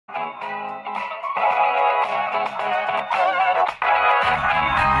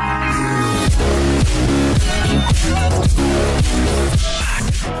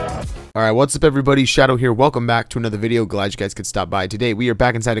Alright, what's up everybody, Shadow here, welcome back to another video, glad you guys could stop by. Today we are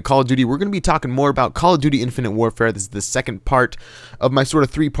back inside of Call of Duty. We're going to be talking more about Call of Duty Infinite Warfare. This is the second part of my sort of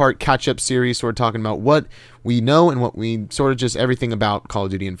three-part catch-up series. So we're talking about what we know and what we sort of just everything about Call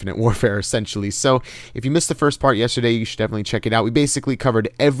of Duty Infinite Warfare essentially. So if you missed the first part yesterday, you should definitely check it out. We basically covered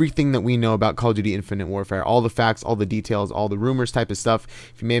everything that we know about Call of Duty Infinite Warfare, all the facts, all the details, all the rumors type of stuff.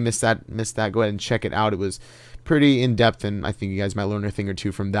 If you may have missed that, go ahead and check it out. It was pretty in-depth, and I think you guys might learn a thing or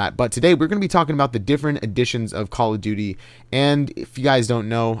two from that. But today we're going to be talking about the different editions of Call of Duty. And if you guys don't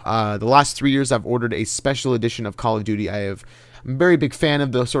know, the last 3 years I've ordered a special edition of Call of Duty. I'm a very big fan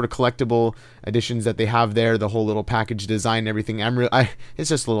of the sort of collectible editions that they have there, the whole little package design and everything. It's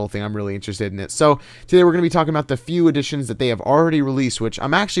just a little thing. I'm really interested in it. So today we're going to be talking about the few editions that they have already released, which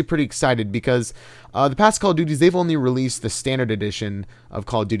I'm actually pretty excited because the past Call of Duties, they've only released the standard edition of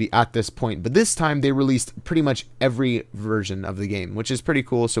Call of Duty at this point, but this time they released pretty much every version of the game, which is pretty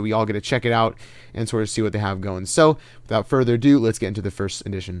cool. So we all get to check it out and sort of see what they have going. So without further ado, let's get into the first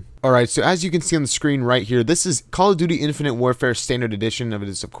edition. Alright, so as you can see on the screen right here, this is Call of Duty Infinite Warfare Standard Edition. It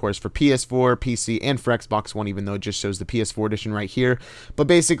is, of course, for PS4, PC, and for Xbox One, even though it just shows the PS4 edition right here. But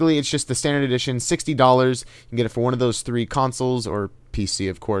basically, it's just the Standard Edition, $60. You can get it for one of those three consoles, or PC,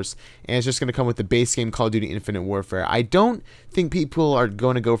 of course, and it's just going to come with the base game Call of Duty Infinite Warfare. I don't think people are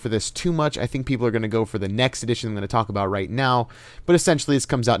going to go for this too much. I think people are going to go for the next edition I'm going to talk about right now, but essentially this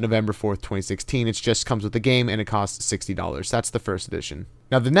comes out November 4th, 2016. It just comes with the game and it costs $60. That's the first edition.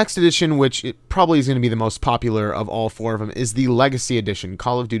 Now the next edition, which it probably is going to be the most popular of all four of them, is the Legacy Edition,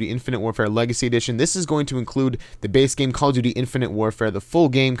 Call of Duty Infinite Warfare Legacy Edition. This is going to include the base game Call of Duty Infinite Warfare. The full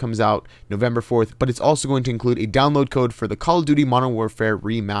game comes out November 4th, but it's also going to include a download code for the Call of Duty Modern Warfare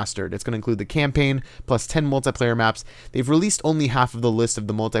Remastered. It's going to include the campaign plus 10 multiplayer maps. They've released only half of the list of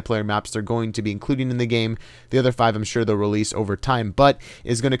the multiplayer maps they're going to be including in the game. The other 5 I'm sure they'll release over time, but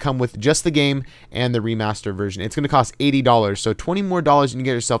it's going to come with just the game and the remaster version. It's going to cost $80, so $20 more and you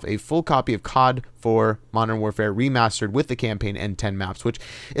get yourself a full copy of COD 4 Modern Warfare Remastered with the campaign and 10 maps, which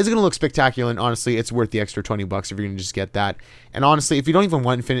is going to look spectacular, and honestly it's worth the extra $20 if you're going to just get that. And honestly, if you don't even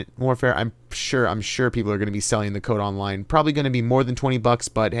want Infinite Warfare, I'm sure people are going to be selling the code online. Probably going to be more than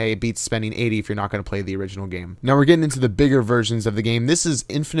 $20, but hey, it beats spending $80 if you're not going to play the original game. Now we're getting into the bigger versions of the game. This is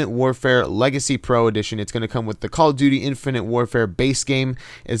Infinite Warfare Legacy Pro Edition. It's going to come with the Call of Duty Infinite Warfare base game,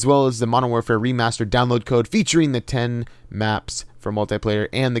 as well as the Modern Warfare Remastered download code featuring the 10 maps for multiplayer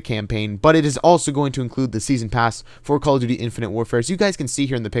and the campaign, but it is also going to include the season pass for Call of Duty Infinite Warfare. As you guys can see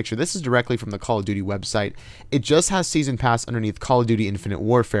here in the picture, this is directly from the Call of Duty website. It just has season pass underneath Call of Duty Infinite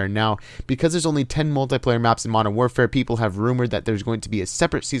Warfare. Now, because there's only 10 multiplayer maps in Modern Warfare, people have rumored that there's going to be a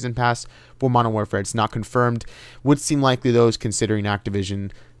separate season pass for Modern Warfare. It's not confirmed. Would seem likely, those considering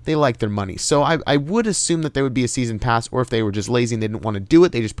Activision, they like their money. So I would assume that there would be a season pass, or if they were just lazy and they didn't want to do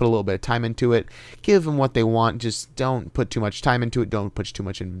it, they just put a little bit of time into it. Give them what they want. Just don't put too much time into it. Don't put too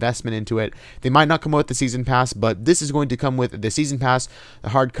much investment into it. They might not come out with the season pass, but this is going to come with the season pass, the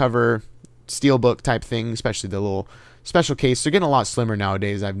hardcover steelbook type thing, especially the little special case. They're getting a lot slimmer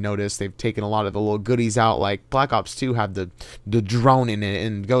nowadays. I've noticed they've taken a lot of the little goodies out, like Black Ops 2 had the drone in it,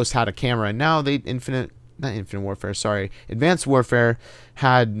 and Ghost had a camera, and now Advanced Warfare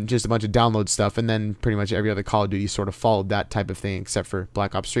had just a bunch of download stuff, and then pretty much every other Call of Duty sort of followed that type of thing, except for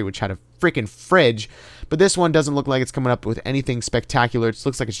Black Ops 3, which had a freaking fridge. But this one doesn't look like it's coming up with anything spectacular. It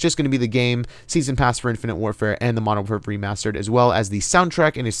looks like it's just going to be the game, season pass for Infinite Warfare, and the Modern Warfare Remastered, as well as the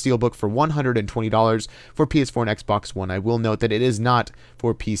soundtrack and a steelbook for $120 for PS4 and Xbox One. I will note that it is not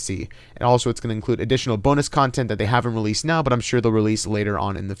for PC. And also it's going to include additional bonus content that they haven't released now, but I'm sure they'll release later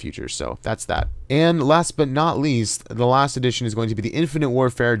on in the future. So that's that. And last but not least, the last edition is going to be the Infinite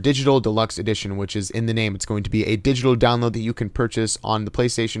Warfare Digital Deluxe Edition, which is in the name. It's going to be a digital download that you can purchase on the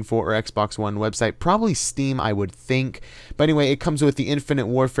PlayStation 4 or Xbox One website, probably Steam, I would think. But anyway, it comes with the Infinite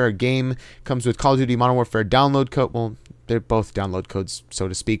Warfare game, comes with Call of Duty Modern Warfare download code. Well, they're both download codes, so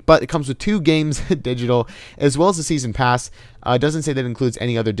to speak, but it comes with 2 games digital, as well as a season pass. It doesn't say that it includes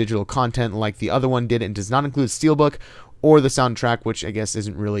any other digital content like the other one did, and does not include steelbook or the soundtrack, which I guess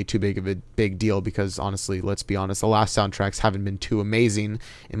isn't really too big of a big deal, because honestly, let's be honest, the last soundtracks haven't been too amazing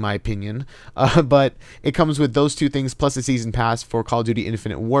in my opinion. But it comes with those 2 things plus a season pass for Call of Duty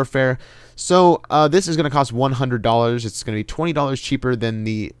Infinite Warfare. So this is going to cost $100. It's going to be $20 cheaper than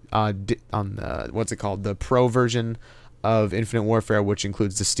the the Pro version of Infinite Warfare, which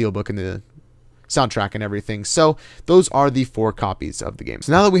includes the steelbook and the soundtrack and everything. So those are the 4 copies of the game.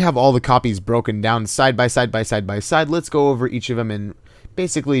 So now that we have all the copies broken down side by side, let's go over each of them and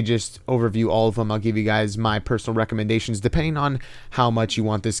basically just overview all of them. I'll give you guys my personal recommendations depending on how much you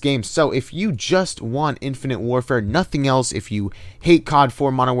want this game. So if you just want Infinite Warfare, nothing else, if you hate COD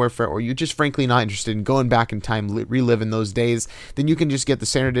 4 Modern Warfare, or you're just frankly not interested in going back in time, reliving those days, then you can just get the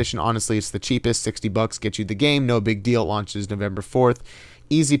standard edition. Honestly, it's the cheapest, 60 bucks, get you the game, no big deal. It launches November 4th.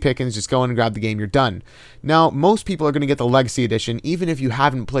 Easy pickings, just go in and grab the game, you're done. Now, most people are going to get the Legacy Edition, even if you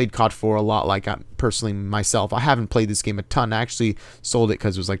haven't played COD 4 a lot, like personally myself. I haven't played this game a ton. I actually sold it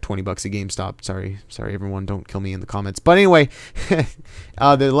because it was like 20 bucks at GameStop. Sorry everyone, don't kill me in the comments. But anyway,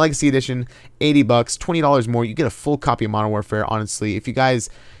 the Legacy Edition, 80 bucks, $20 more. You get a full copy of Modern Warfare, honestly. If you guys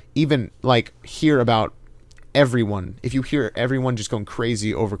even like hear about everyone, if you hear everyone just going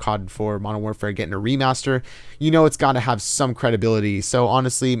crazy over COD 4 Modern Warfare getting a remaster, you know it's got to have some credibility. So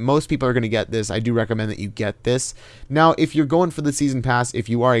honestly, most people are going to get this. I do recommend that you get this. Now, if you're going for the season pass, if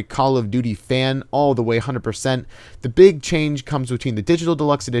you are a Call of Duty fan all the way 100%, the big change comes between the Digital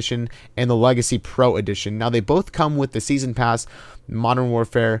Deluxe Edition and the Legacy Pro Edition. Now, they both come with the season pass, Modern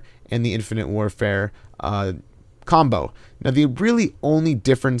Warfare, and the Infinite Warfare combo. Now, the really only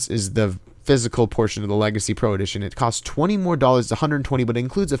difference is the physical portion of the Legacy Pro Edition. It costs $20 more, it's $120, but it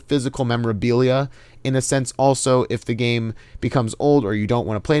includes a physical memorabilia. In a sense, also, if the game becomes old or you don't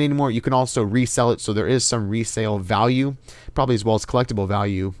want to play it anymore, you can also resell it, so there is some resale value, probably as well as collectible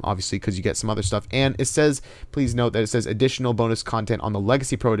value, obviously, because you get some other stuff. And it says, please note that it says additional bonus content on the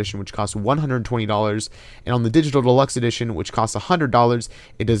Legacy Pro Edition, which costs $120, and on the Digital Deluxe Edition, which costs $100,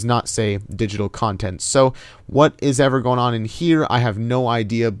 it does not say digital content. So what is ever going on in here, I have no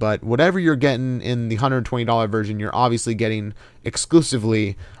idea, but whatever you're getting in the $120 version, you're obviously getting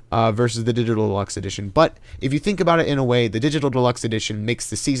exclusively versus the Digital Deluxe Edition. But if you think about it in a way, the Digital Deluxe Edition makes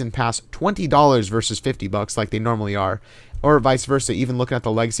the season pass $20 versus 50 bucks like they normally are, or vice versa. Even looking at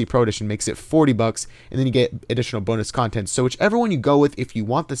the Legacy Pro Edition makes it 40 bucks, and then you get additional bonus content. So whichever one you go with, if you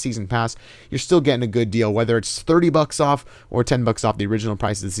want the season pass, you're still getting a good deal, whether it's 30 bucks off or 10 bucks off the original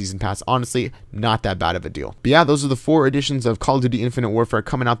price of the season pass. Honestly, not that bad of a deal. But yeah, those are the 4 editions of Call of Duty Infinite Warfare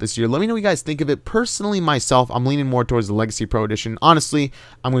coming out this year. Let me know what you guys think of it. Personally, myself, I'm leaning more towards the Legacy Pro Edition. Honestly,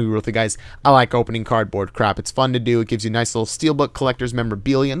 I'm going to be real with you guys. I like opening cardboard crap. It's fun to do. It gives you nice little steelbook collector's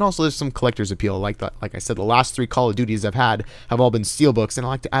memorabilia, and also there's some collector's appeal. Like I said, the last 3 Call of Duties I've had have all been steelbooks, and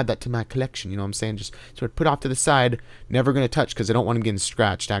I like to add that to my collection, you know what I'm saying? Just sort of put off to the side, never going to touch because I don't want them getting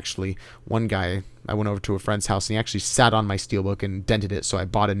scratched. Actually, one guy, I went over to a friend's house and he actually sat on my steelbook and dented it, so I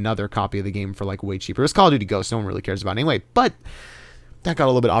bought another copy of the game for like way cheaper. It was Call of Duty Ghosts, no one really cares about it anyway, but that got a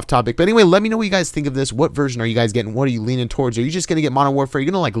little bit off topic. But anyway, let me know what you guys think of this. What version are you guys getting? What are you leaning towards? Are you just going to get Modern Warfare? Are you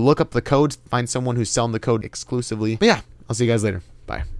going to like look up the codes, find someone who's selling the code exclusively? But yeah, I'll see you guys later. Bye.